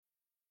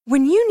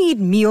When you need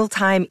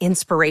mealtime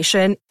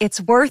inspiration,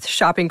 it's worth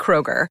shopping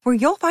Kroger, where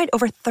you'll find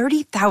over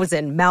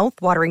 30,000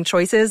 mouth-watering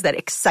choices that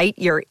excite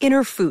your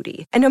inner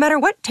foodie. And no matter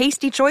what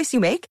tasty choice you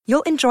make,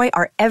 you'll enjoy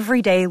our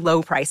everyday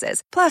low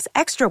prices, plus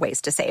extra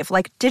ways to save,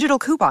 like digital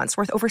coupons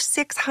worth over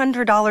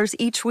 $600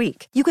 each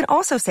week. You can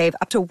also save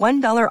up to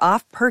 $1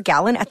 off per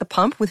gallon at the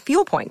pump with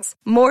fuel points.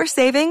 More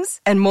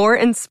savings and more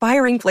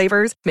inspiring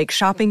flavors make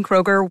shopping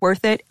Kroger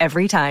worth it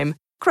every time.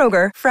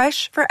 Kroger,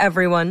 fresh for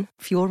everyone.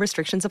 Fuel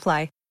restrictions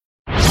apply.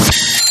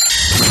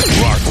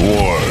 Rock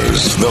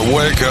Wars, the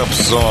wake-up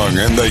song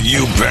and the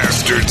you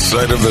bastard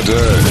sight of the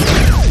day.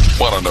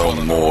 Want to know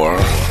more?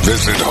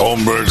 Visit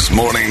Holmberg's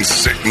Morning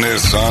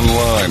Sickness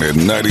online at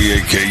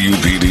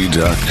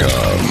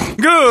 98kupd.com.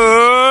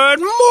 Good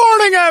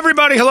morning,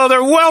 everybody. Hello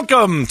there.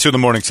 Welcome to the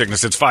Morning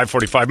Sickness. It's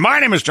 5:45. My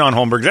name is John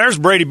Holmberg. There's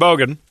Brady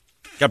Bogan.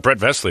 Got Brett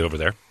Vesley over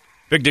there.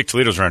 Big Dick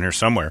Toledo's around here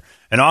somewhere.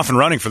 And off and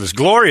running for this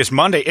glorious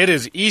Monday. It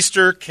is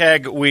Easter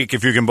keg week,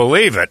 if you can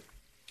believe it.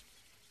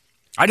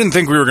 I didn't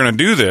think we were going to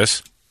do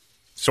this,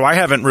 so I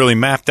haven't really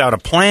mapped out a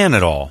plan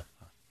at all.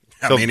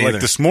 So, like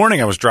this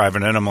morning I was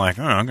driving in, I'm like,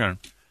 I got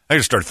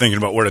to start thinking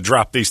about where to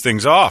drop these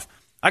things off.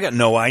 I got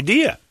no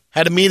idea.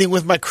 Had a meeting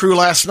with my crew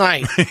last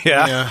night.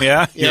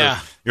 Yeah.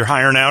 You're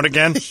hiring out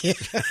again?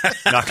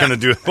 Not going to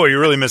do it. Boy, you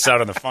really miss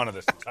out on the fun of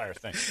this entire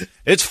thing.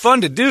 It's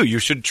fun to do. You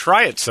should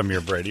try it some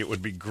year, Brady. It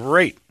would be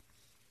great.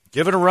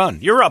 Give it a run.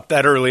 You're up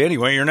that early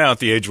anyway. You're now at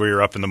the age where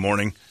you're up in the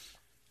morning,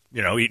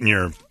 eating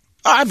your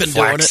I've been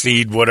doing it.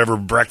 Flaxseed, whatever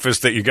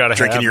breakfast that you got to have.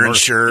 Drinking your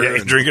Ensure.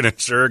 Yeah, drinking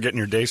Ensure, getting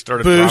your day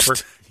started Boost.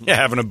 proper. Yeah,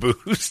 having a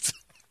boost.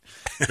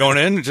 Going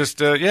in, just,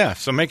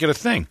 so make it a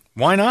thing.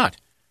 Why not?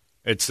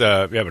 It's,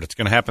 but it's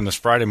going to happen this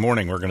Friday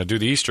morning. We're going to do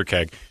the Easter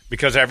keg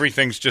because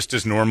everything's just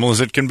as normal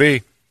as it can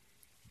be.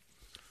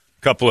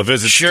 Couple of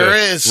visits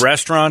to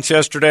restaurants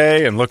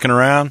yesterday and looking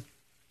around.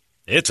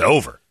 It's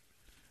over.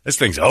 This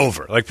thing's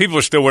over. Like, people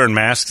are still wearing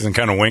masks and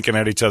kind of winking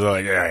at each other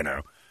like, yeah, I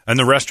know. And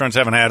the restaurants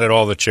haven't added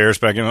all the chairs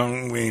back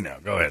in. We know.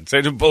 Go ahead.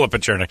 Say, pull up a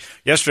chair.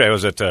 Yesterday I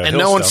was at and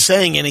no one's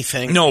saying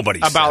anything. Nobody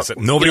about says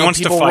it. Nobody wants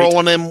to fight. People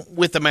rolling in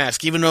with the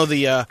mask, even though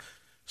the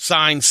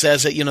sign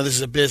says that, this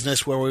is a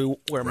business where we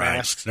wear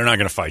masks. They're not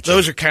going to fight you.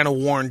 Those are kind of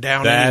worn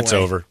down That's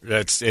anyway. over.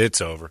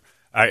 It's over.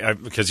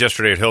 Because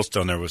yesterday at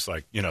Hillstone there was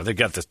like, they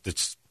got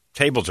the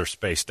tables are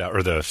spaced out,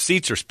 or the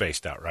seats are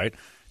spaced out, right?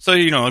 So,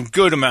 a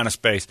good amount of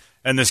space.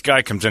 And this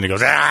guy comes in, he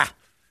goes,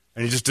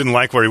 and he just didn't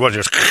like where he was.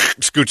 He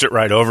just scoots it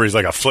right over. He's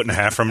like a foot and a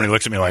half from me. He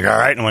looks at me like, all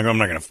right. And I'm like, I'm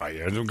not going to fight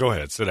you. Go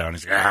ahead, sit down.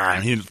 He's like,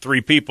 And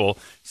three people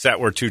sat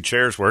where two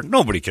chairs were.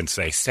 Nobody can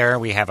say, sir,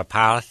 we have a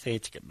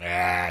policy.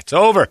 It's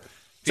over.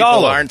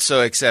 People aren't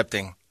so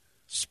accepting.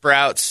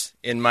 Sprouts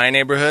in my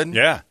neighborhood.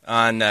 Yeah.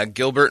 On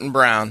Gilbert and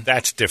Brown.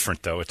 That's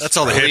different, though. That's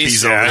all the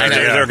hippies over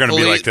there. They're going to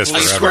be like this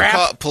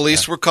forever.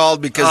 Police were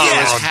called because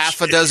there was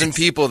half a dozen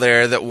people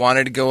there that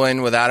wanted to go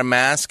in without a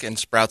mask, and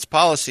Sprouts'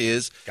 policy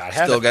is got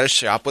to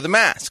shop with a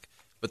mask.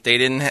 But they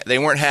didn't. They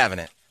weren't having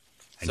it.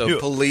 So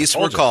police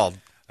were called.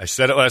 I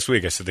said it last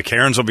week. I said the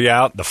Karens will be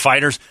out, the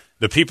fighters,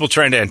 the people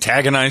trying to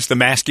antagonize the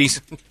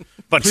maskies.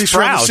 But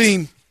Sprouts,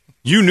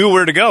 you knew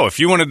where to go if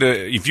you wanted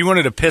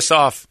to piss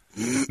off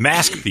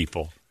mask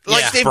people.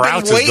 Like they've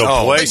Sprouts been waiting. is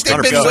the place.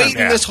 They've been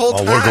waiting this whole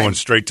time. We're going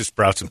straight to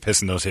Sprouts and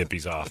pissing those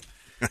hippies off.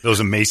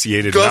 Those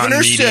emaciated,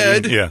 Governor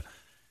said,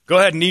 go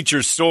ahead and eat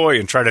your soy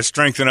and try to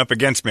strengthen up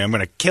against me. I'm going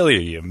to kill you,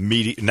 you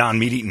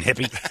non-meat eating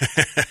hippie.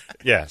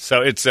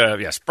 So it's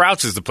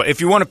Sprouts is the place.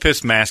 If you want to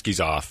piss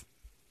maskies off,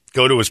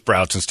 go to a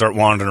Sprouts and start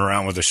wandering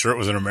around with a shirt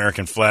with an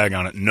American flag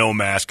on it, no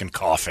mask, and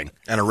coughing.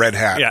 And a red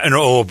hat. Yeah, and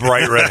a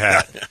bright red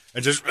hat.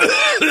 And just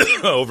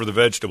over the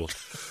vegetables.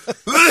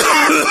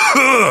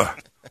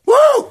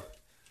 Woo!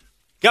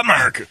 Got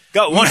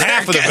one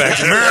half of the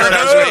vaccine.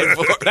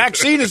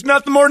 Vaccine is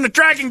nothing more than a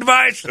tracking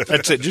device.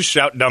 That's it. Just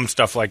shout dumb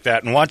stuff like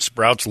that and watch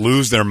Sprouts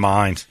lose their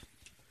minds.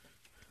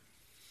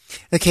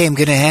 Okay, I'm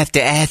going to have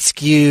to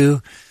ask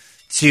you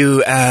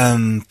to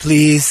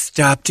please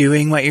stop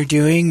doing what you're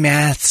doing.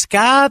 Mask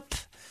up.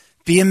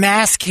 Be a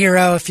mask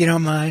hero if you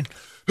don't mind.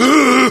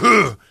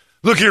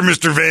 Look here,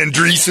 Mr. Van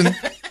Driesen.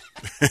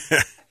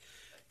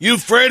 You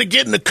afraid of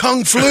getting the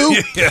Kung Flu?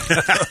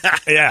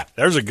 Yeah,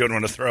 there's a good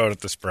one to throw out at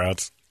the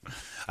Sprouts.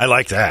 I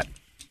like that.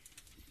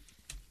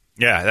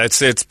 Yeah,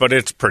 but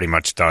it's pretty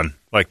much done.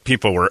 Like,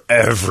 people were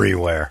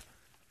everywhere.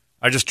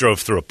 I just drove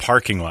through a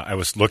parking lot. I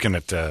was looking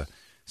at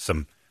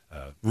some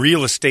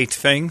real estate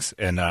things,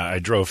 and I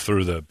drove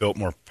through the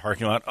Biltmore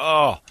parking lot.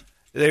 Oh,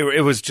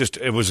 it was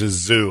a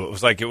zoo. It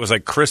was like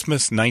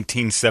Christmas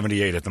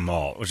 1978 at the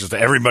mall. It was just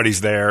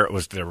everybody's there.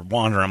 They were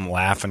wandering. I'm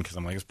laughing because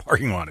I'm like, this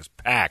parking lot is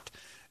packed.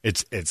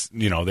 It's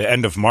the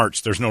end of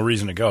March. There's no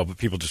reason to go, but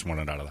people just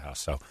wanted out of the house.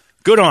 So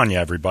good on you,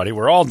 everybody.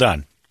 We're all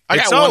done.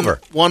 It's over.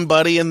 One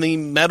buddy in the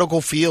medical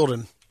field,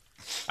 and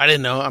I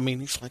didn't know. I mean,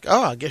 he's like,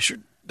 I guess you're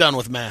done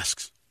with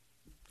masks.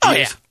 Oh,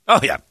 yeah.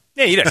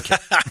 Yeah, you didn't care.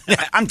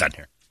 Yeah, I'm done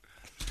here.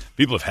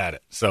 People have had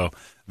it. So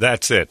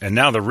that's it. And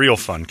now the real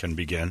fun can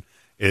begin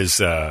is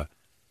that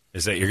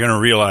you're going to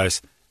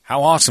realize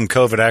how awesome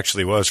COVID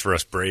actually was for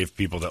us brave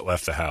people that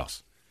left the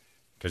house.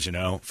 Because,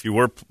 if you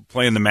were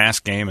playing the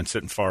mask game and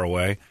sitting far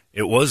away,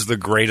 it was the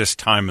greatest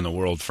time in the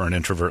world for an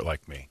introvert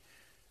like me.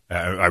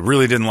 I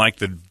really didn't like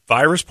the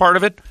virus part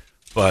of it,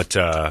 but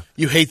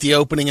you hate the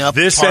opening up.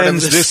 This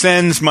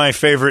ends my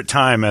favorite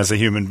time as a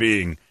human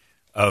being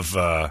of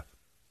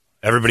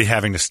everybody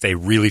having to stay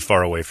really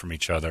far away from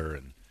each other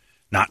and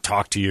not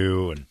talk to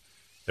you, and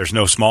there's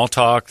no small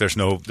talk. There's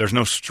no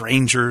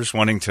strangers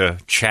wanting to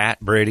chat,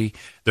 Brady.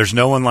 There's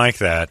no one like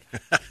that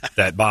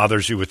that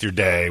bothers you with your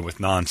day with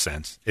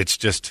nonsense. It's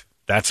just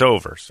that's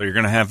over. So you're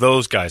going to have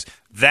those guys.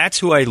 That's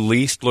who I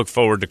least look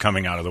forward to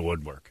coming out of the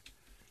woodwork.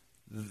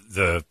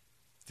 The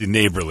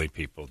neighborly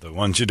people, the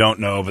ones you don't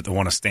know but they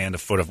want to stand a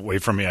foot away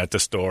from you at the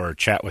store or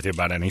chat with you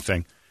about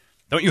anything.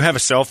 Don't you have a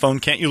cell phone?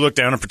 Can't you look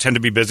down and pretend to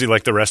be busy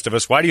like the rest of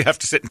us? Why do you have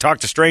to sit and talk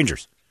to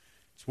strangers?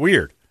 It's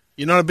weird.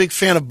 You're not a big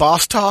fan of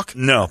boss talk?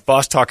 No,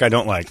 boss talk I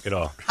don't like at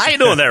all. How you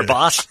doing there,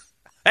 boss?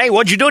 Hey,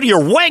 what'd you do to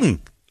your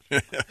wing?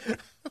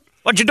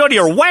 What'd you do to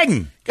your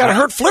wing? Got a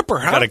hurt flipper,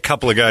 huh? Got a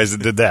couple of guys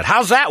that did that.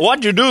 How's that?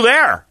 What'd you do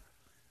there?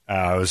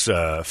 I was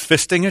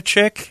fisting a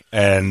chick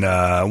and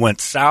went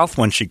south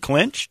when she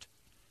clinched.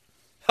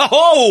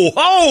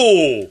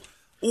 Whoa,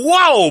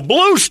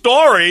 blue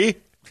story.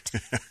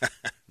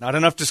 Not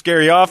enough to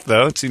scare you off,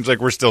 though. It seems like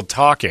we're still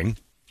talking.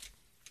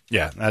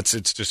 Yeah,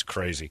 it's just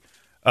crazy.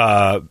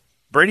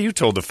 Brady, you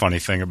told a funny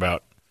thing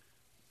about,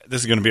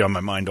 this is going to be on my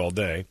mind all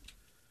day,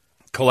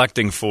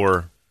 collecting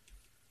for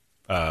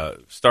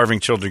starving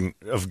children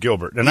of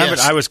Gilbert. And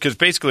yes. Because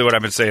basically what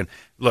I've been saying,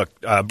 look,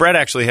 Brett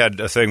actually had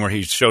a thing where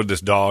he showed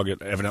this dog.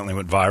 It evidently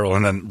went viral.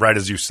 And then right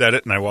as you said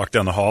it, and I walked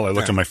down the hall, I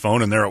looked at my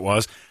phone, and there it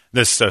was.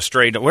 This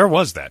stray dog. Where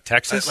was that?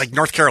 Texas? Like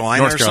North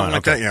Carolina or something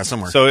like that? Yeah,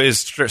 somewhere. So his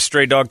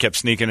stray dog kept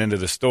sneaking into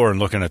the store and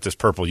looking at this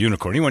purple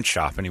unicorn. He went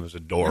shopping. He was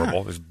adorable.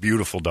 Yeah. This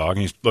beautiful dog.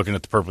 And he's looking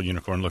at the purple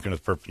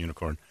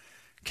unicorn,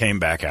 came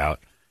back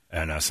out,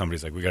 and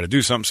somebody's like, we got to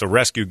do something. So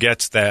rescue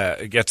gets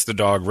the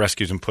dog,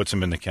 rescues him, puts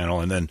him in the kennel,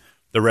 and then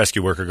the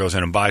rescue worker goes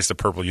in and buys the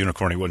purple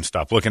unicorn he wouldn't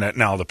stop looking at.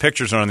 Now, the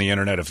pictures are on the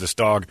internet of this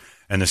dog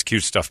and this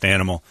cute stuffed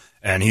animal,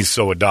 and he's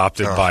so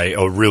adopted by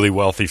a really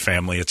wealthy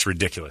family. It's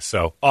ridiculous.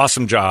 So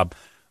awesome job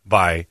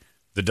by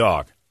the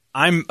dog.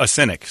 I'm a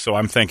cynic, so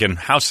I'm thinking,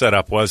 how set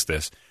up was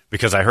this?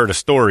 Because I heard a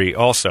story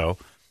also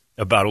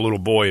about a little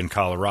boy in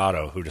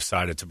Colorado who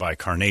decided to buy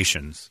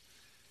carnations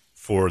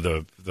for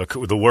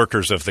the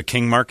workers of the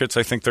King markets,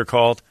 I think they're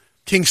called.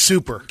 King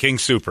Super.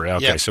 Okay,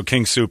 yep. So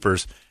King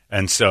Supers.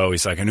 And so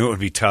he's like, I knew it would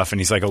be tough,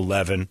 and he's like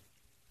 11.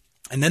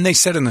 And then they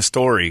said in the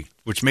story,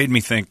 which made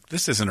me think,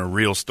 this isn't a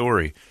real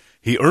story,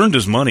 he earned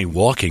his money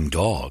walking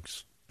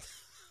dogs.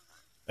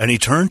 And he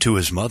turned to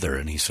his mother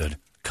and he said,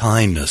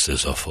 kindness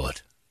is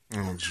afoot.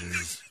 Oh,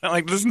 jeez.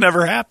 Like, this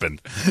never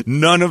happened.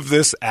 None of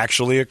this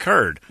actually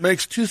occurred.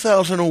 Makes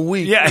 $2,000 a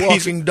week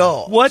walking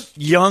dogs. What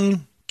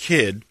young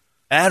kid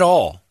at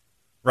all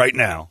right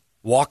now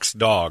walks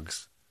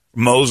dogs,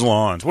 mows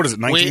lawns? What is it,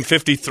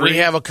 1953? We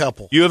have a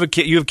couple. You have a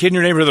kid in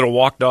your neighborhood that'll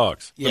walk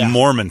dogs in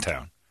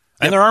Mormontown.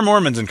 And there are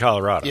Mormons in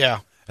Colorado. Yeah.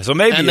 So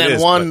maybe and then it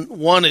is,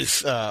 one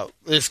is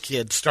this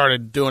kid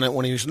started doing it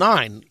when he was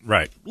 9.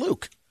 Right.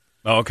 Luke.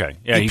 Oh, okay.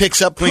 Yeah, he picks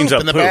up poop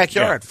in the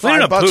backyard.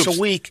 Yeah. $5 a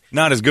week.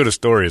 Not as good a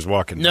story as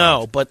walking dogs.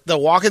 No, but the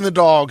walking the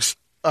dogs,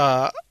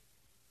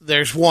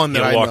 there's one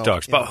that I walk know.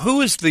 Dogs. But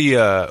who is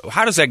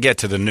how does that get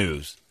to the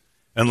news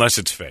unless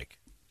it's fake?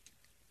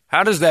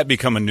 How does that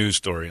become a news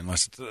story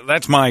unless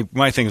that's my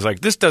thing is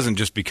like, this doesn't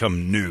just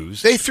become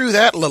news. They threw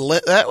that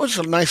was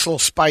a nice little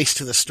spice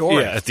to the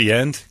story. Yeah, at the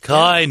end.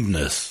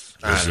 Kindness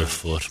is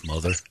afoot,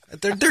 mother.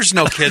 There's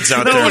no kids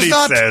out there. Nobody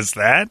says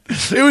that.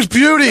 It was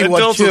beauty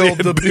what killed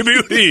the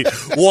beauty.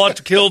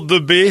 What killed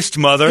the beast,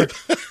 mother?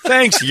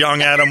 Thanks,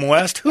 young Adam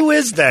West. Who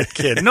is that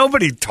kid?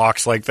 Nobody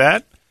talks like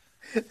that.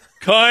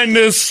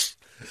 Kindness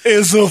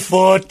is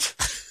afoot.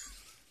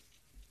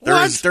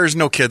 There's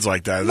no kids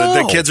like that. No.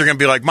 The kids are going to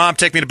be like, Mom,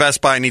 take me to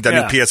Best Buy. I need that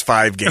new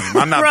PS5 game.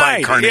 I'm not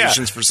buying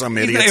carnations for some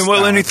idiots.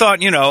 Well, and he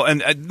thought,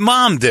 and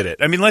Mom did it.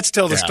 I mean, let's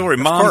tell the story.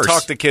 Mom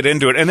talked the kid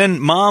into it, and then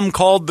Mom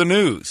called the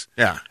news.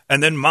 Yeah.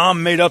 And then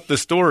Mom made up the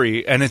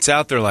story, and it's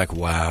out there like,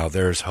 wow,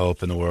 there's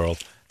hope in the world.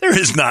 There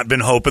has not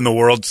been hope in the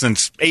world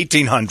since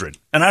 1800.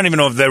 And I don't even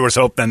know if there was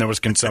hope then. There was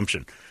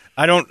consumption.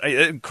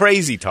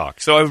 Crazy talk.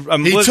 So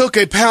he took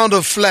a pound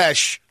of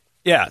flesh.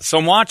 Yeah, so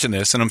I'm watching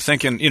this, and I'm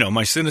thinking,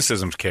 my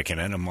cynicism's kicking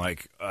in. I'm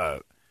like,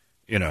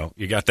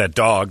 you got that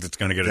dog that's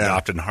going to get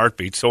adopted in a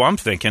heartbeat. So I'm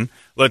thinking,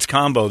 let's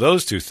combo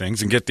those two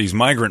things and get these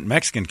migrant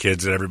Mexican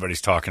kids that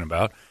everybody's talking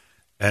about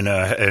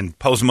and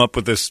pose them up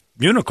with this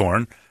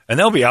unicorn, and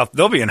they'll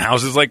be in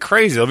houses like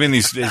crazy. They'll be in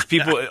these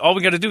people. All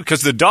we got to do,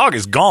 because the dog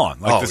is gone.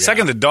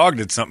 Second the dog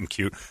did something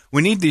cute,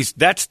 we need these.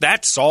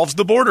 That solves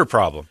the border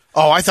problem.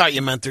 Oh, I thought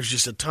you meant there's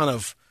just a ton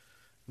of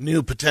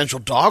new potential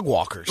dog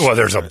walkers. Well,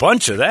 there's a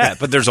bunch of that,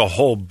 but there's a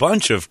whole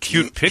bunch of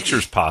cute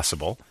pictures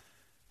possible.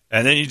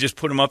 And then you just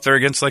put them up there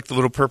against like the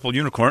little purple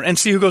unicorn and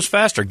see who goes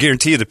faster.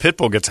 Guarantee you the pit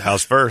bull gets a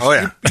house first. Oh,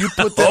 yeah. You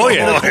put that you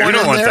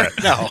don't want there?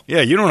 that. No.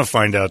 Yeah, you don't want to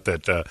find out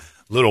that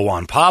little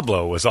Juan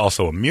Pablo was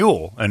also a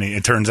mule. And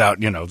it turns out,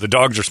 the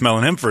dogs are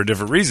smelling him for a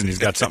different reason. He's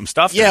got something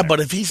stuffed in there. But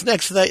if he's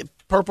next to that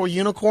purple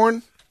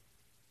unicorn,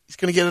 he's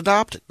going to get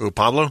adopted. Ooh,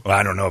 Pablo? Well,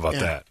 I don't know about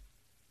that.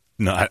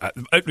 No,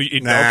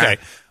 okay.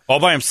 All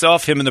by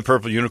himself, him and the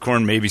purple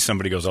unicorn, maybe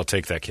somebody goes, I'll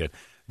take that kid.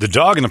 The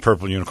dog and the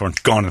purple unicorn,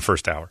 gone in the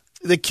first hour.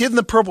 The kid and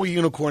the purple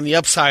unicorn, the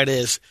upside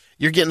is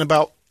you're getting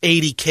about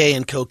 $80K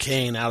in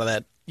cocaine out of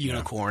that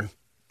unicorn.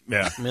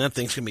 Yeah. I mean, that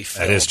thing's going to be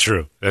filled. That is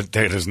true. That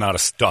is not a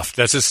stuffed.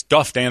 That's a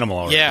stuffed animal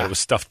already. Yeah. It was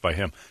stuffed by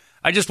him.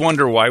 I just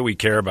wonder why we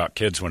care about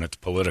kids when it's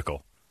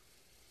political.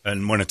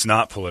 And when it's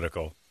not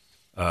political,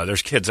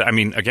 there's kids. I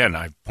mean, again,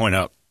 I point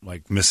out,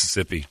 like,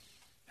 Mississippi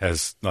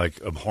has,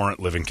 like, abhorrent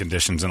living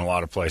conditions in a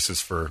lot of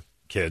places for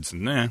kids.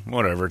 And,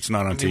 whatever. It's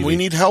not on TV. We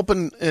need help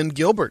in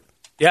Gilbert.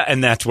 Yeah,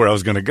 and that's where I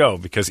was going to go.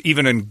 Because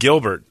even in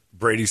Gilbert,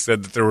 Brady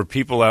said that there were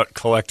people out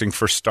collecting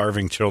for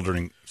starving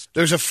children.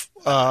 There's it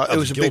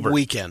was a big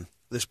weekend.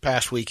 This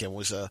past weekend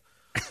was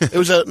it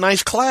was a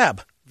nice collab.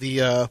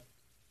 The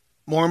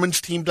Mormons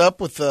teamed up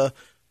with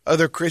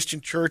other Christian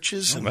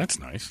churches. And that's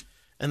nice.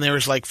 And there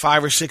was like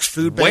 5 or 6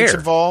 food banks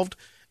involved.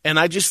 And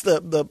I just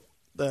the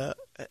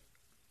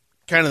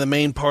kind of the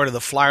main part of the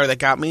flyer that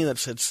got me that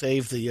said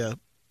 "Save the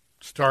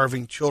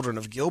starving children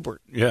of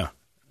Gilbert." Yeah,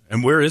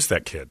 and where is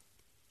that kid?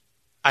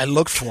 I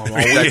looked for him all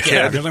weekend.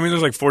 Yeah, I mean,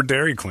 there's like 4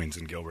 Dairy Queens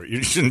in Gilbert.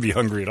 You shouldn't be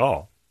hungry at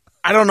all.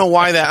 I don't know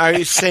why that. I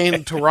was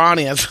saying to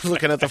Ronnie, I was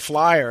looking at the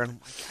flyer,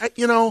 and I'm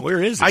like,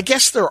 where is he? I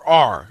guess there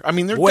are. I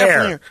mean, there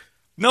definitely are.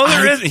 No,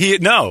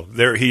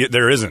 there isn't.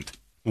 There isn't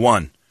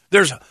one.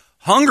 There's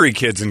hungry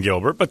kids in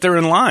Gilbert, but they're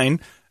in line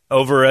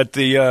over at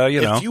the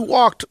If you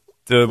walked,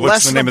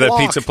 what's the name of that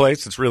pizza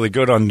place? It's really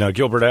good on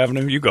Gilbert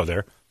Avenue. You go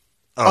there.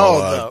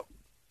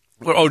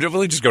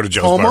 Really just go to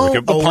Joe's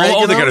Pomo?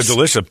 Barbecue. They got a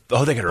delicious.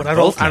 They got a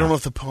both. I don't know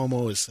if the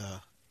Pomo is.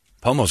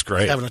 Pomo's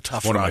great. Having a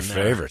tough one of my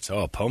there. favorites.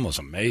 Oh, Pomo's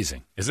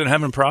amazing. Is it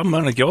having a problem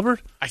on a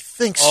Gilbert? I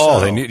think so.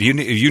 Oh,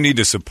 you need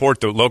to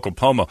support the local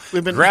Pomo.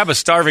 Grab a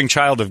starving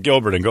child of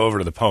Gilbert and go over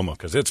to the Pomo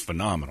because it's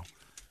phenomenal.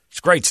 It's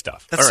great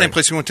stuff. That's the same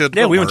place we went to.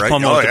 Yeah, we went to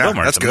Pomo at the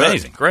Biltmore. That's it's good.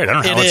 Amazing. Great. I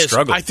don't know how it's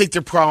struggled. I think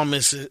their problem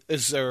is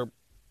they're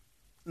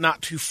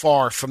not too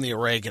far from the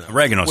oregano.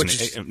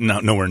 Oregano's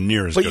nowhere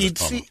near as good as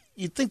Pomo.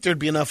 You'd think there'd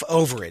be enough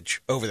overage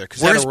over there.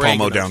 Where's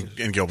Pomo down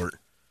in Gilbert?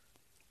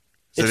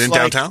 Is it in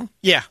downtown?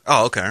 Yeah.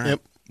 Oh, okay. All right.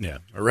 Yep. Yeah,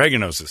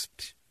 oregano's is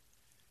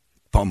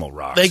Pomo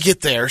rocks. They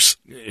get theirs.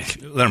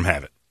 Let them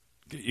have it.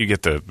 You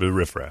get the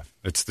riffraff.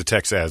 It's the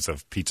Texas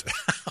of pizza.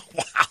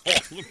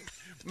 Wow,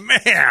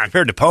 man!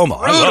 Compared to Pomo,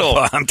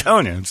 I'm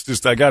telling you, it's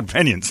just I got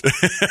opinions.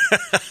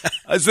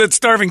 It's that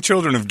starving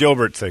children of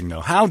Gilbert thing,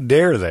 though. How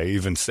dare they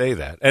even say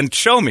that? And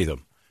show me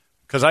them,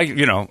 because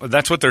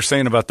that's what they're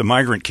saying about the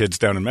migrant kids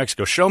down in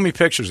Mexico. Show me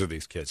pictures of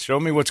these kids. Show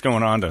me what's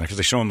going on down there, because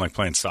they show them like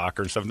playing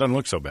soccer and stuff. It doesn't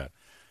look so bad.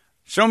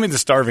 Show me the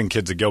starving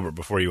kids of Gilbert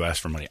before you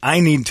ask for money. I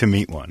need to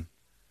meet one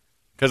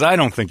because I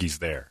don't think he's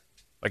there.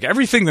 Like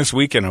everything this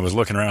weekend, I was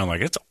looking around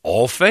like it's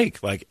all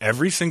fake. Like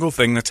every single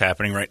thing that's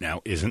happening right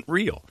now isn't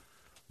real.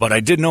 But I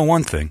did know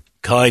one thing.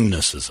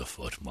 Kindness is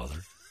afoot, mother.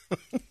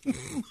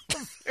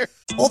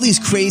 All these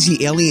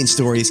crazy alien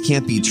stories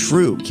can't be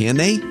true, can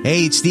they?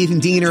 Hey, it's Stephen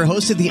Diener,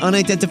 host of the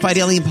Unidentified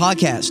Alien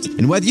Podcast.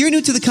 And whether you're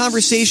new to the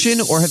conversation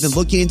or have been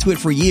looking into it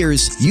for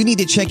years, you need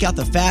to check out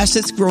the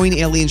fastest growing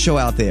alien show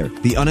out there,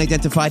 the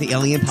Unidentified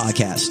Alien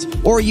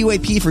Podcast, or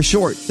UAP for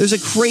short. There's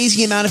a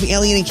crazy amount of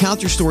alien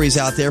encounter stories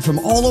out there from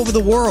all over the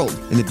world.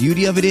 And the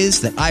beauty of it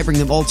is that I bring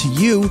them all to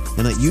you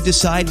and let you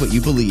decide what you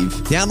believe.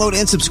 Download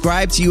and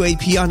subscribe to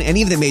UAP on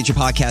any of the major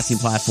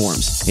podcasting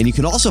platforms. And you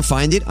can also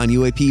find it on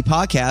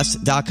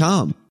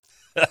UAPpodcast.com.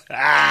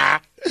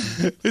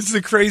 It's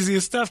the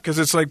craziest stuff because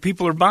it's like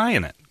people are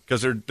buying it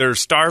because they're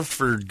starved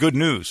for good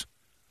news.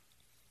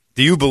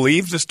 Do you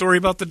believe the story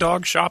about the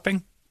dog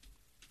shopping?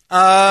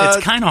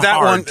 It's kind of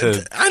hard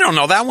to. I don't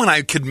know. That one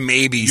I could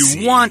maybe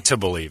see. You want to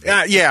believe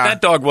it. Yeah.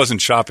 That dog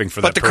wasn't shopping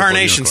for that. But the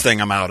carnations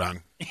thing I'm out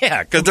on.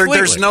 Yeah, because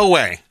there's no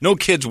way. No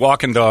kids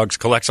walking dogs,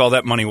 collects all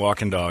that money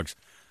walking dogs.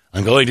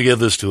 I'm going to give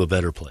this to a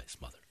better place,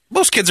 mother.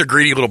 Most kids are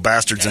greedy little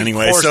bastards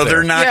anyway, so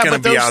they're not going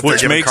to be out there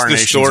which giving makes the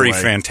story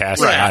away.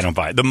 Fantastic. Right. I don't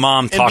buy it. The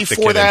mom talked the kid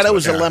before that, into it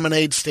was a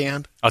lemonade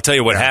stand. I'll tell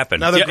you what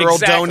happened. Another girl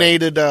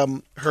donated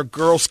her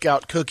Girl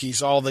Scout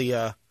cookies, all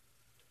the,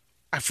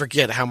 I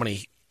forget how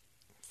many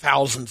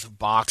thousands of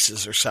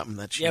boxes or something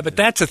that she did. But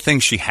that's a thing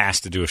she has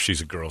to do if she's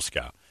a Girl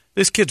Scout.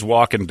 This kid's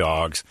walking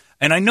dogs,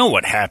 and I know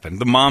what happened.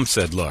 The mom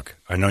said, look,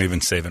 I know you've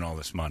been saving all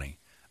this money.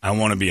 I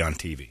want to be on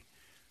TV.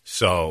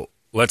 So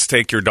let's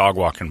take your dog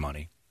walking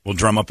money. We'll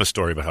drum up a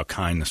story about how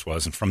kind this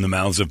was, and from the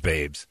mouths of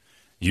babes,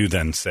 you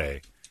then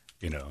say,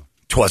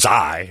 'twas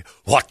I,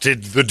 what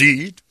did the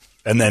deed?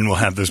 And then we'll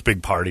have this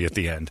big party at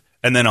the end,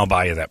 and then I'll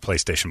buy you that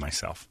PlayStation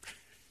myself.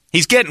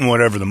 He's getting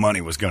whatever the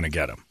money was going to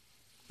get him,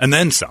 and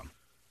then some.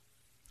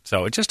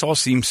 So it just all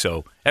seems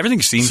so,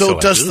 everything seems so.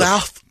 So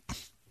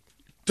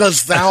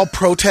does thou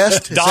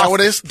protest? Is that what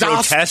it is?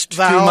 Protest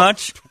too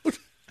much?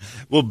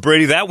 Well,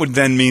 Brady, that would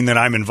then mean that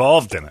I'm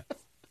involved in it.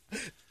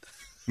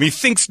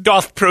 Methinks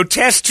doth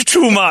protest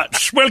too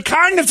much. Well,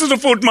 kindness is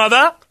afoot,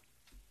 mother.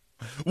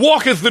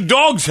 Walketh the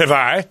dogs have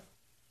I.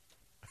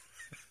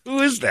 Who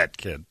is that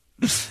kid?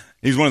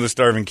 He's one of the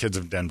starving kids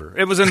of Denver.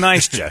 It was a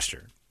nice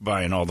gesture,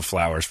 buying all the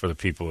flowers for the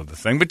people of the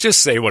thing. But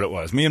just say what it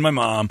was. Me and my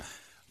mom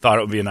thought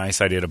it would be a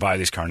nice idea to buy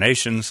these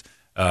carnations.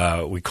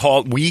 We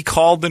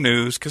called the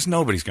news because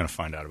nobody's going to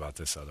find out about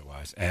this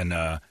otherwise,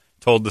 and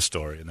told the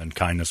story. And then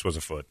kindness was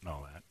afoot and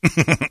all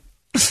that.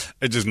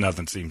 It just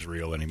nothing seems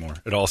real anymore.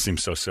 It all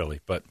seems so silly.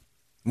 But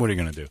what are you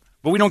going to do?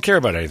 But we don't care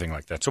about anything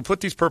like that. So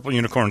put these purple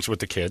unicorns with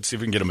the kids. See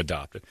if we can get them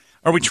adopted.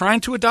 Are we trying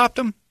to adopt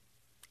them?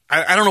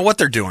 I don't know what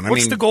they're doing.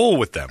 What's the goal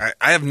with them?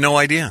 I have no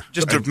idea.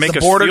 Just to make the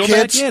us border feel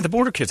kids? bad? Yeah, the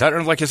border kids. I don't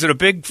know. Like, is it a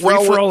big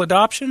free-for-all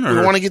adoption? Or?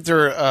 We want to get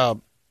their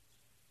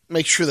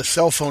make sure the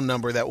cell phone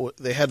number that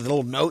they had a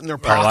little note in their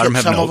pocket. A lot of them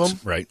have some notes.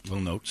 Of them, right?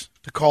 Little notes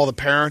to call the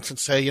parents and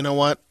say, you know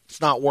what,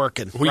 it's not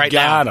working. We right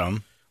got now.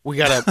 them. We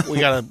gotta.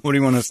 What do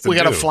you want us to do? We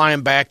gotta fly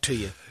them back to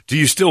you. Do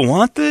you still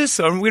want this?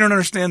 We don't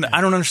understand that. I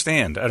don't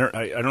understand. I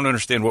don't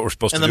understand what we're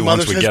supposed to do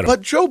once we get them.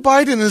 But Joe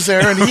Biden is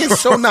there, and he is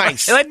so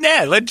nice.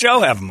 Let Joe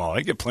have them all.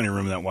 He get plenty of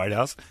room in that White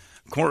House.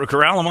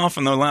 Corral them off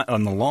on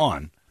the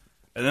lawn,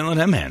 and then let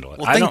him handle it.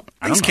 Well,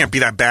 things can't be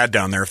that bad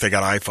down there if they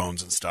got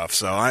iPhones and stuff.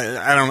 So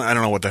I don't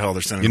know what the hell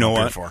they're sending them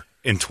up for.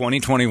 In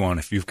 2021,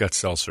 if you've got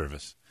cell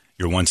service,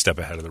 you're one step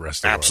ahead of the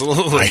rest of the world.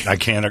 Absolutely. I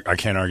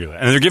can't argue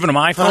that. And they're giving them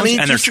iPhones,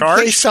 and they're charged.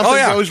 In case something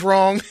goes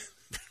wrong.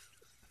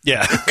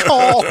 Yeah.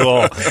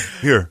 Call.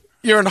 Here.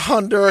 You're in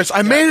Honduras.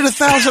 I made it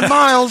 1,000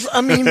 miles.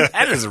 I mean.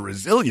 That is a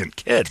resilient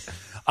kid.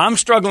 I'm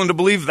struggling to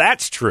believe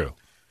that's true.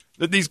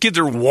 That these kids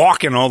are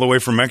walking all the way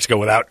from Mexico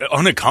without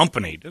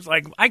unaccompanied. It's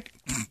like,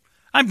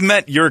 I've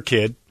met your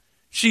kid.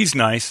 She's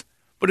nice.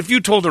 But if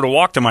you told her to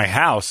walk to my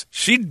house,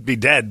 she'd be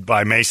dead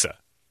by Mesa.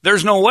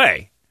 There's no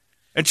way.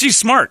 And she's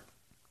smart.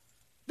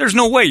 There's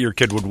no way your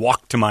kid would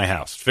walk to my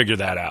house. Figure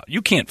that out.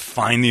 You can't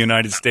find the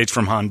United States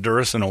from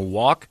Honduras in a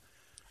walk.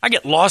 I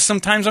get lost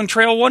sometimes on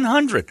Trail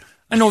 100.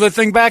 I know that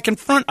thing back and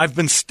front. I've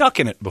been stuck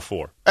in it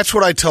before. That's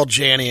what I tell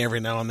Janny every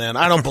now and then.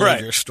 I don't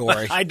believe your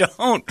story. I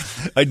don't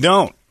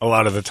a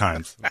lot of the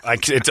times.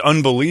 It's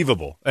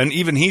unbelievable. And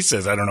even he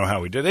says, I don't know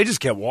how we did. They just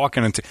kept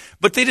walking.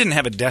 But they didn't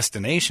have a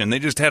destination. They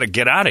just had to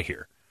get out of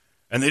here.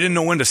 And they didn't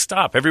know when to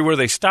stop. Everywhere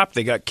they stopped,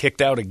 they got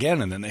kicked out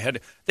again. And then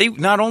they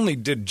not only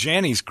did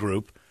Janny's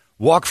group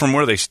walk from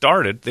where they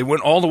started, they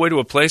went all the way to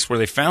a place where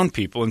they found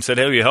people and said,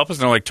 hey, will you help us?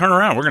 And they're like, turn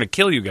around. We're going to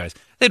kill you guys.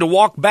 They had to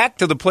walk back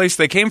to the place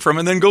they came from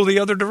and then go the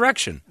other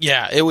direction.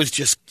 Yeah, it was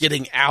just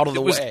getting out of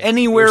the way. It was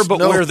anywhere but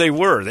where they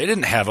were. They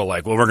didn't have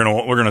we're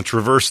going to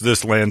traverse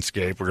this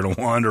landscape. We're going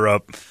to wander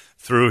up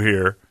through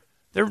here.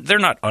 They're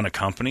not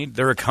unaccompanied.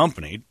 They're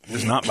accompanied,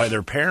 just not by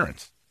their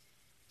parents.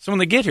 So when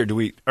they get here,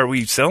 are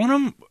we selling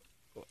them?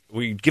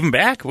 We give them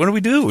back? What do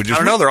we do? I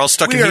don't know. They're all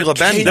stuck in Gila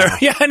Bend now.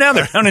 Yeah, now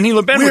they're down in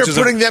Gila Bend. We are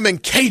putting them in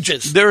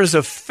cages. There is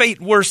a fate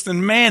worse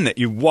than man that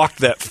you walked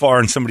that far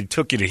and somebody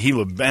took you to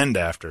Gila Bend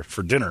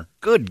for dinner.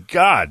 Good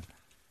God.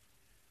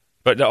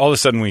 But all of a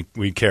sudden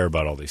we care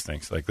about all these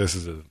things. Like this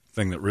is a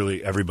thing that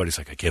really everybody's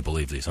like, I can't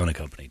believe these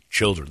unaccompanied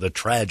children, the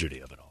tragedy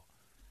of it all.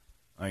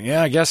 Like,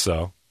 yeah, I guess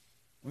so.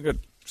 We got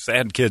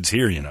sad kids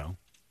here, you know.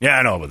 Yeah,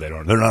 I know, but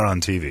they're not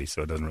on TV,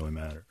 so it doesn't really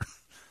matter.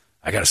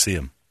 I got to see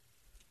them.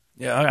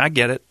 Yeah, I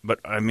get it, but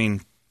I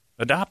mean,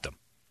 adopt them.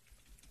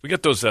 We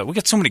got those. We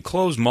got so many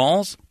closed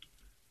malls.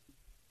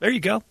 There you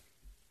go.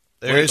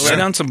 Lay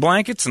down some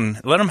blankets and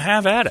let them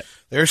have at it.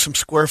 There's some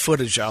square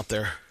footage out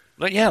there.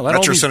 Let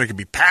Metro Center could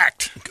be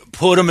packed.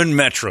 Put them in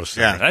Metro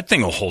Center. Yeah. That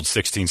thing will hold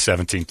 16,000,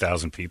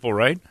 17,000 people,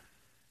 right?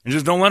 And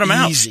just don't let them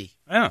out. Easy.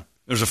 Yeah.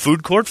 There's a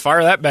food court.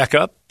 Fire that back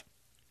up.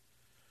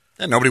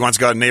 And nobody wants to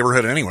go out in the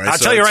neighborhood anyway. I'll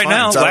tell you right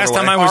now, last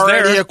time I was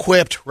there. Already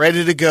equipped,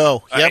 ready to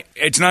go. Yep.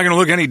 It's not going to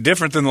look any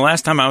different than the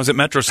last time I was at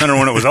Metro Center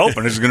when it was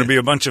open. There's going to be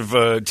a bunch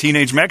of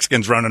teenage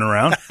Mexicans running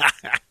around.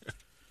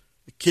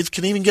 The kids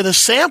can even get a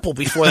sample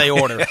before they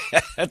order.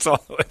 That's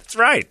all. That's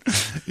right.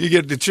 You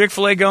get the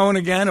Chick-fil-A going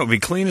again. It'll be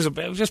clean as a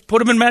bed. Just put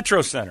them in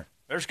Metro Center.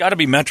 There's got to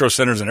be Metro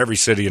Centers in every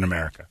city in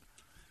America.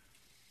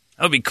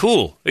 That would be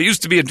cool. It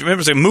used to be there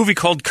was a movie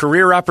called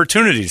Career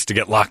Opportunities to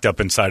get locked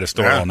up inside a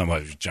store. Yeah. Well,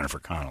 it was Jennifer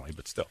Connelly,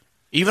 but still.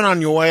 Even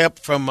on your way up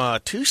from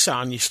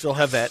Tucson, you still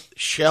have that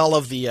shell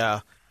of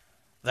the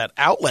that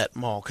outlet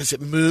mall because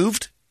it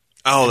moved.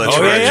 Oh, that's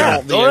right.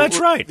 Yeah. That's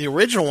right. The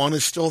original one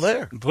is still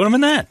there. Put them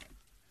in that.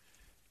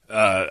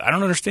 I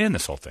don't understand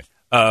this whole thing.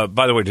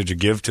 By the way, did you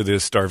give to the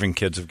starving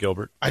kids of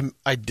Gilbert?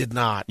 I did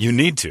not. You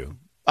need to.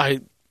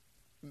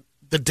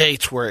 The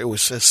dates where it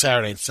was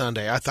Saturday and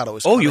Sunday. I thought it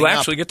was. Oh, you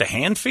actually get to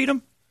hand feed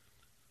them?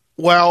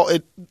 Well,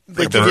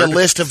 they give you a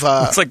list of.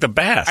 It's like the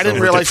bass. I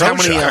didn't realize how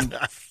many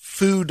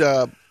food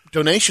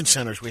donation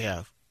centers we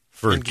have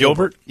for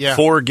Gilbert. Yeah,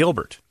 for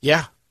Gilbert.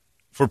 Yeah,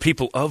 for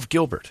people of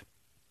Gilbert.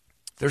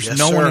 There's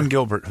no one in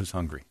Gilbert who's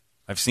hungry.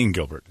 I've seen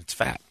Gilbert. It's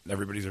fat.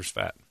 Everybody there's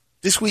fat.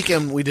 This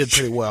weekend we did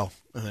pretty well,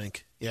 I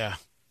think. Yeah.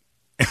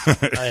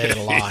 I ate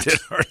a lot.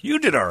 You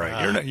did all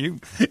right.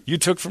 You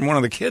took from one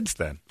of the kids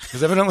then,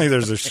 because evidently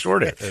there's a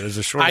shortage.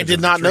 I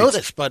did not know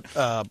this, but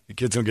the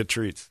kids don't get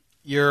treats.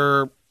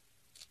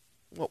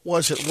 What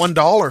was it?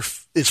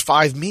 $1 is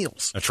 5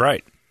 meals. That's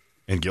right,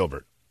 in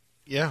Gilbert.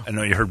 Yeah, I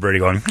know you heard Brady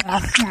going.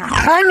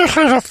 I just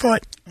hurt a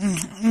foot.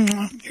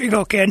 Here you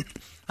go, kid.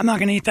 I'm not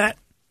going to eat that.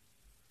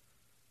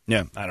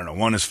 Yeah, I don't know.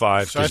 One is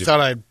 5. So I thought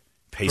I'd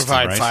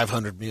provide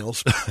 500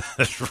 meals.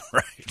 That's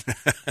right.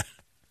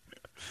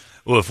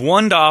 Well, if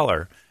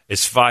 $1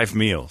 is 5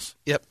 meals.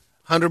 Yep,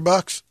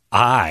 $100.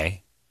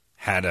 I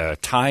had a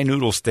Thai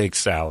noodle steak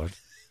salad,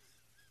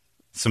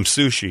 some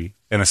sushi,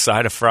 and a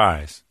side of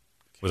fries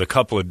with a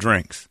couple of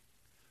drinks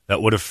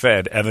that would have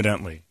fed,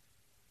 evidently,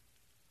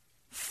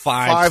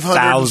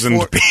 5,000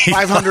 people.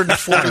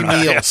 540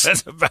 meals. Yeah,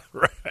 that's about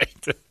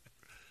right.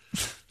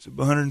 It's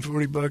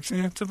 $140.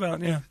 Yeah, it's about,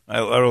 yeah.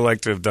 I would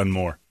like to have done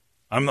more.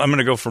 I'm going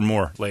to go for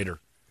more later.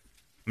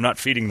 I'm not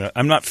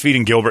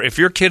feeding Gilbert. If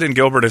your kid in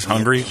Gilbert is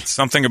hungry,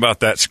 something about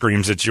that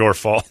screams it's your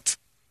fault.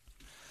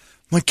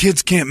 My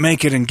kids can't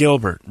make it in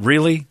Gilbert.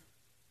 Really?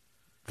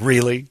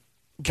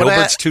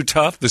 Gilbert's too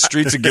tough? The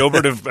streets of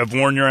Gilbert have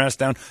worn your ass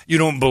down? You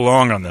don't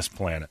belong on this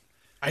planet.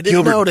 I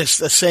did notice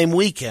the same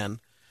weekend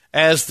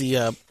as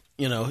the,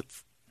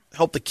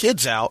 help the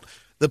kids out,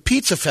 the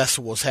pizza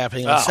festival was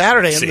happening on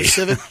Saturday in the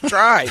Civic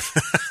Drive.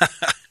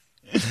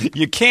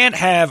 You can't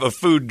have a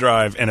food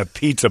drive and a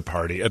pizza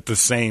party at the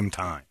same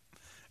time.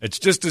 It's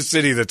just a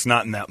city that's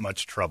not in that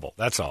much trouble.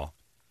 That's all.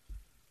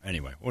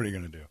 Anyway, what are you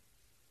going to do?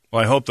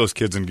 Well, I hope those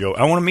kids in Gilbert.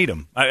 I want to meet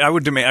them. I'd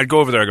go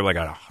over there. I'd go, I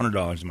got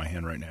 $100 in my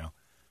hand right now.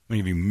 I'm going to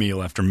give you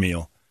meal after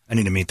meal. I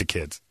need to meet the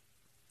kids.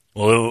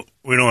 Well,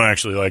 we don't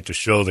actually like to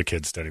show the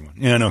kids to anyone.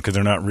 Yeah, no, because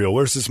they're not real.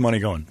 Where's this money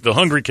going? The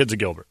hungry kids of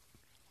Gilbert.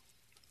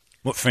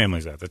 What family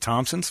is that? The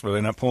Thompsons? Were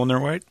they not pulling their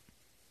weight?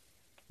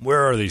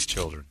 Where are these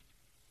children?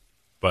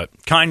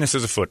 But kindness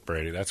is afoot,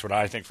 Brady. That's what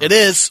I think. It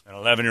is. An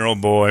 11-year-old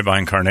boy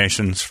buying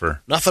carnations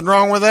for... Nothing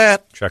wrong with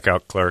that.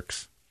 Checkout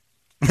clerks.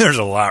 There's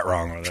a lot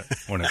wrong with it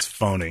when it's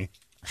phony.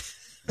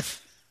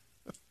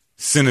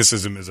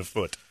 Cynicism is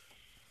afoot.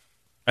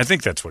 I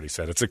think that's what he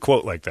said. It's a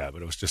quote like that,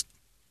 but it was just...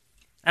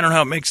 I don't know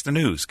how it makes the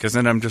news, because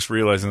then I'm just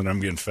realizing that I'm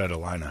getting fed a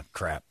line of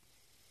crap.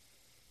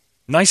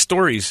 Nice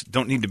stories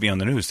don't need to be on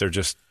the news. They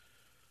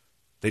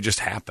just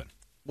happen.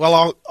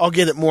 Well, I'll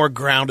get it more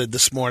grounded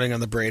this morning on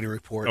the Brady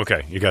Report.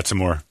 Okay, you got some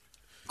more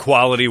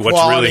quality. What's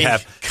really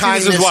happening?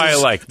 Kindness this is why I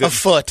like this.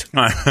 Afoot.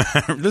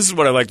 This is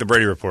what I like the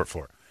Brady Report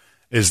for,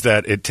 is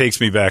that it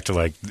takes me back to,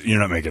 like, you're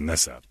not making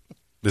this up.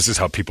 This is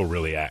how people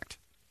really act.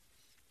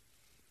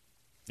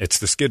 It's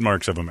the skid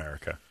marks of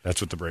America. That's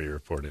what the Brady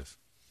Report is.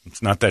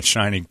 It's not that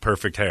shiny,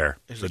 perfect hair.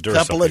 There's a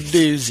couple of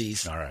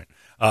doozies. All right.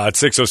 At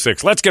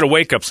 6:06, let's get a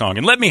wake-up song.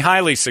 And let me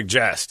highly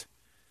suggest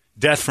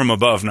Death from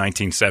Above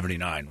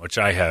 1979, which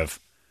I have.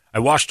 I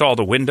washed all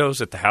the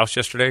windows at the house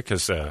yesterday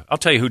because I'll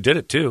tell you who did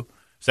it, too.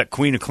 It's that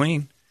Queen of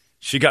Clean.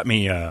 She got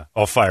me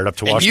all fired up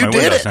to wash my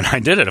windows. And I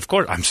did it, of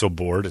course. I'm so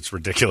bored. It's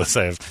ridiculous.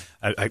 I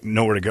have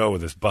nowhere to go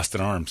with this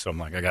busted arm. So I'm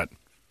like,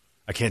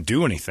 I can't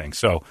do anything.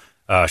 So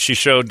she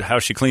showed how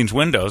she cleans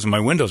windows, and my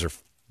windows are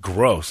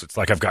gross. It's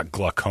like I've got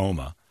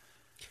glaucoma.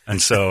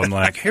 And so I'm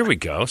like, here we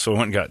go. So I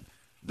went and got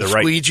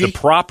the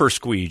proper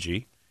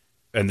squeegee,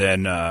 and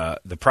then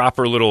the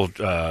proper little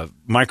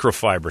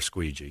microfiber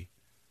squeegee.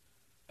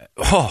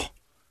 Oh,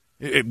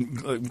 we're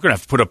going to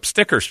have to put up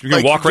stickers. You're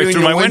going to walk right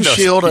through my windows.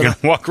 You're going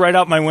to walk right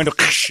out my window.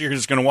 You're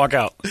just going to walk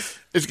out.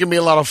 There's going to be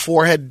a lot of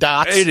forehead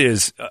dots. It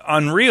is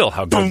unreal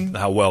how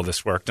well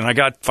this worked. And I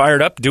got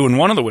fired up doing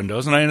one of the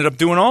windows, and I ended up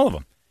doing all of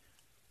them.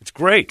 It's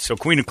great. So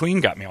Queen of Clean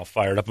got me all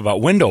fired up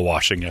about window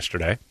washing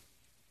yesterday.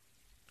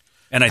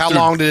 And how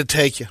long did it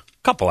take you?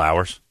 A couple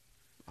hours.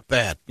 Not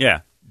bad.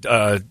 Yeah.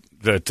 Death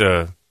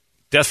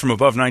from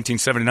Above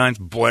 1979's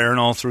blaring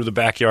all through the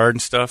backyard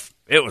and stuff.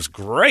 It was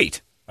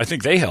great. I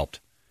think they helped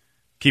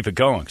keep it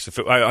going.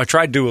 I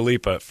tried Dua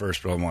Lipa at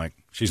first, but I'm like,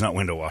 she's not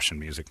window washing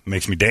music. It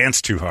makes me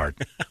dance too hard.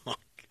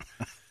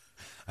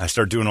 I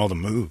start doing all the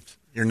moves.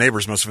 Your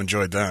neighbors must have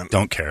enjoyed that.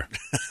 Don't care.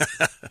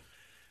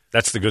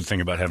 That's the good thing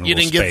about having a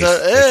little space. You didn't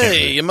get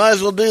hey, you might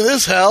as well do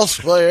this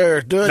house while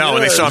you're doing No,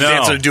 when they saw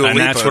dancing to Dua Lipa. And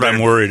that's what I'm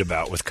worried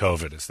about with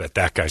COVID, is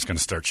that guy's going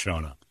to start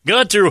showing up.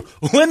 Got your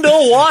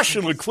window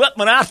washing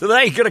equipment out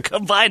today. You going to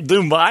come by and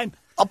do mine?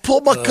 I'll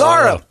pull my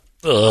car up.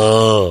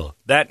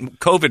 That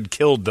COVID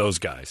killed those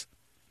guys.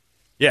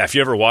 Yeah, if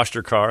you ever washed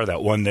your car,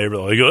 that one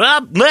neighbor, they go,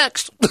 up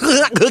next.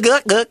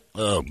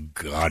 Oh,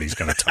 God, he's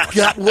going to talk.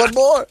 Got one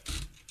more?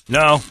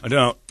 No, I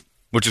don't,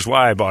 which is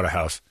why I bought a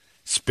house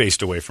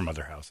spaced away from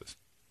other houses.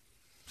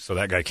 So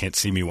that guy can't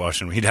see me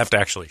washing. He'd have to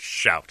actually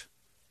shout,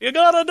 you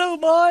got to do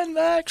mine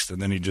next.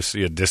 And then he'd just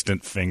see a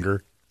distant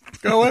finger.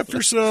 Go F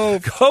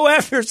yourself. Go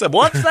F yourself.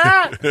 What's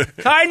that?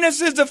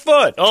 Kindness is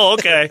afoot. Oh,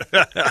 okay.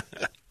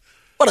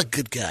 What a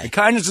good guy.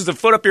 Kindness is a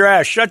foot up your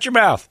ass. Shut your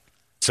mouth.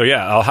 So,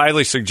 yeah, I'll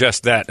highly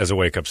suggest that as a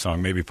wake-up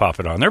song. Maybe pop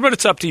it on there. But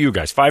it's up to you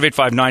guys.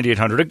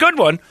 585-9800. A good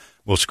one.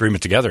 We'll scream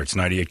it together. It's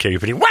 98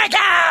 KUPD. Wake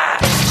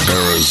up!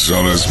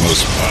 Arizona's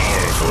most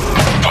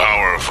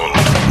powerful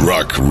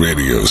rock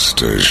radio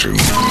station.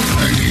 98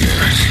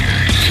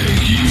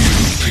 KUPD.